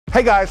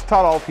Hey guys,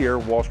 Todd Ault here,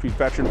 Wall Street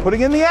veteran, putting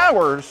in the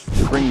hours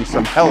to bring you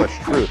some hellish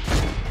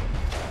truths.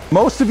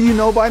 Most of you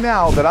know by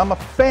now that I'm a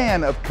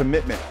fan of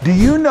commitment. Do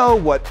you know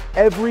what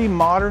every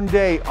modern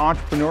day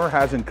entrepreneur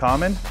has in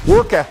common?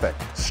 Work ethic.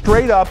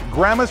 Straight up,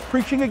 grandma's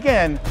preaching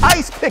again,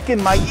 ice pick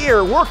in my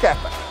ear, work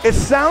ethic. It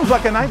sounds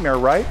like a nightmare,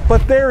 right?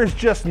 But there is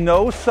just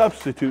no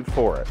substitute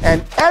for it.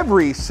 And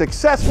every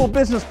successful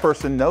business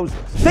person knows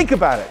this. Think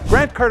about it.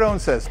 Grant Cardone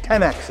says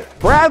 10x it.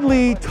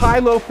 Bradley, Tai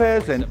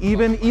Lopez, and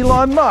even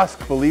Elon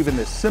Musk believe in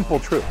this simple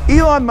truth.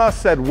 Elon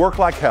Musk said work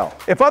like hell.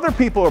 If other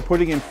people are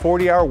putting in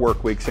 40-hour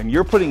work weeks and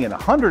you're putting in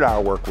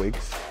 100-hour work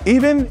weeks,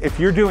 even if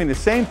you're doing the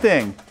same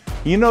thing,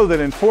 you know that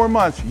in 4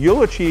 months,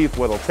 you'll achieve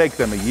what'll take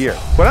them a year.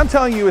 What I'm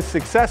telling you is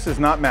success is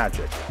not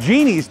magic.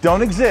 Genies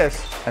don't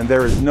exist, and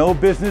there is no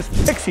business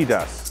pixie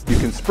dust you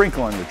can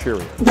sprinkle on your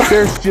Cheerios.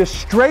 There's just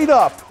straight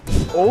up,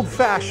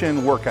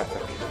 old-fashioned work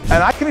ethic.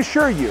 And I can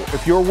assure you,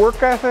 if your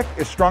work ethic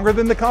is stronger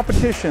than the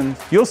competition,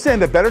 you'll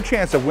stand a better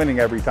chance of winning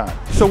every time.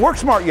 So work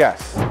smart,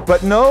 yes,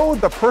 but know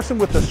the person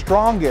with the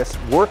strongest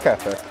work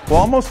ethic will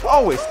almost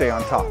always stay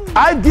on top.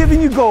 I've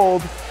given you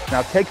gold,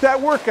 now take that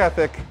work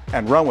ethic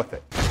and run with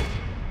it.